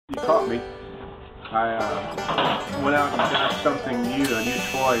You caught me. I went out and got something new, a new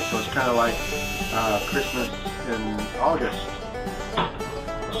toy, so it's kind of like Christmas in August.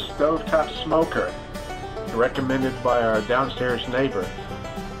 A Stovetop Smoker, recommended by our downstairs neighbor.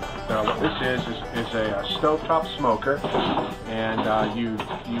 Now what this is a Stovetop Smoker, and you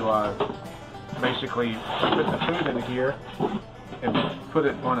basically put the food in here and put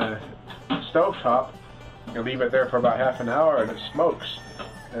it on a stovetop and leave it there for about half an hour, and it smokes.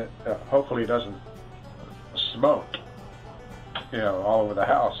 Hopefully it doesn't smoke, you know, all over the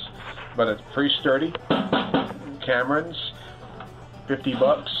house. But it's pretty sturdy. Cameron's,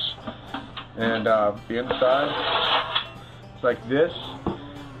 $50, and the inside it's like this,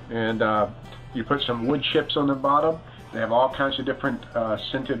 and you put some wood chips on the bottom. They have all kinds of different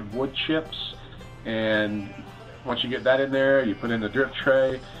scented wood chips, and once you get that in there, you put in the drip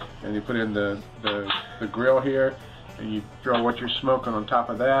tray, and you put in the grill here, and you throw what you're smoking on top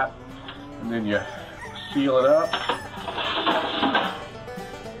of that, and then you seal it up,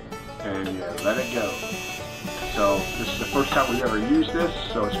 and you let it go. So this is the first time we've ever used this,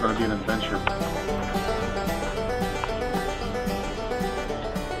 so it's going to be an adventure.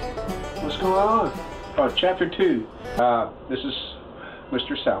 What's going on? Oh, chapter 2. This is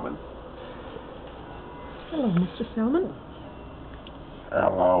Mr. Salmon. Hello, Mr. Salmon.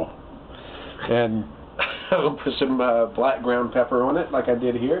 Hello. And I'll put some black ground pepper on it, like I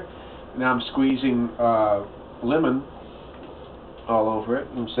did here. Now I'm squeezing lemon all over it.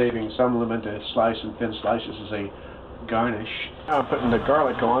 I'm saving some lemon to slice in thin slices as a garnish. Now I'm putting the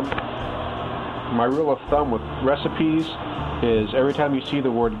garlic on. My rule of thumb with recipes is every time you see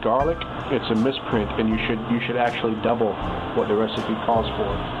the word garlic, it's a misprint, and you should actually double what the recipe calls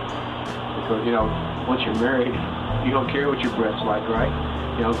for. Because, you know, once you're married, you don't care what your bread's like, right?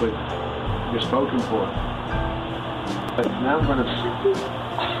 You know, but you're spoken for. But now I'm going to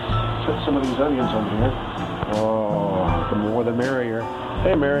put some of these onions on here. Oh, the more the merrier.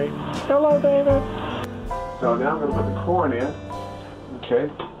 Hey, Mary. Hello, David. So now I'm going to put the corn in. Okay.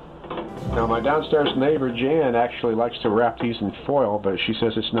 Now my downstairs neighbor Jan actually likes to wrap these in foil, but she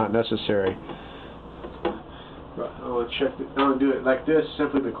says it's not necessary. I'm going to do it like this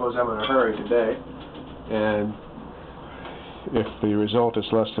simply because I'm in a hurry today. And if the result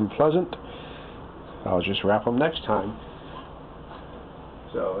is less than pleasant, I'll just wrap them next time.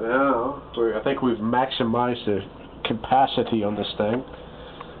 So now, I think we've maximized the capacity on this thing.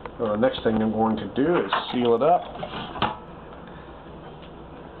 The next thing I'm going to do is seal it up.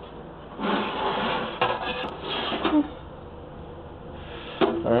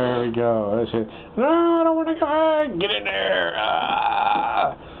 There we go. That's it. No, I don't want to go. Get in there.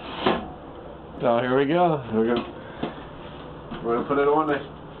 Ah. So here we go. We're going to put it on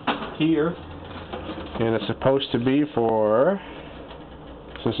here, and it's supposed to be for,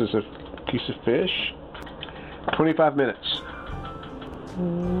 since it's a piece of fish, 25 minutes.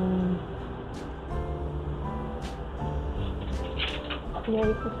 Yeah,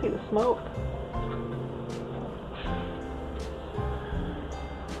 you can see the smoke.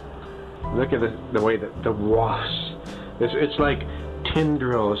 Look at the way that the wasps. It's like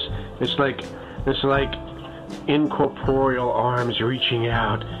tendrils. It's like incorporeal arms reaching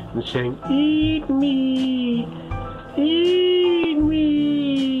out and saying, "Eat me, eat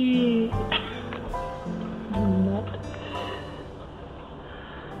me."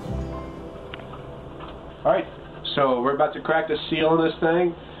 All right, so we're about to crack the seal on this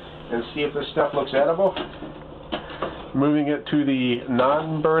thing and see if this stuff looks edible. Moving it to the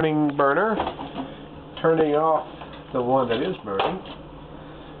non-burning burner, turning off the one that is burning,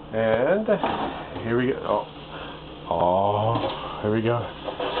 and here we go. Oh, here we go.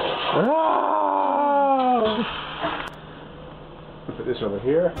 Ah! Put this over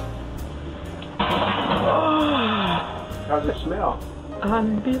here. Oh, how's it smell?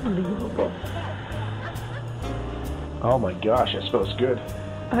 Unbelievable. Oh my gosh, that smells good.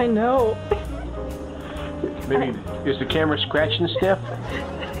 I know. Maybe, is the camera scratching stuff?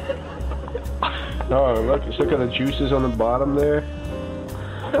 Oh, look at the juices on the bottom there.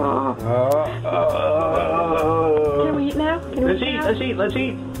 Can we eat now? Let's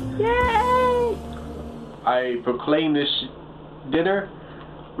eat. Yay! I proclaim this dinner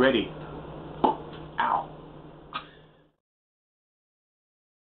ready.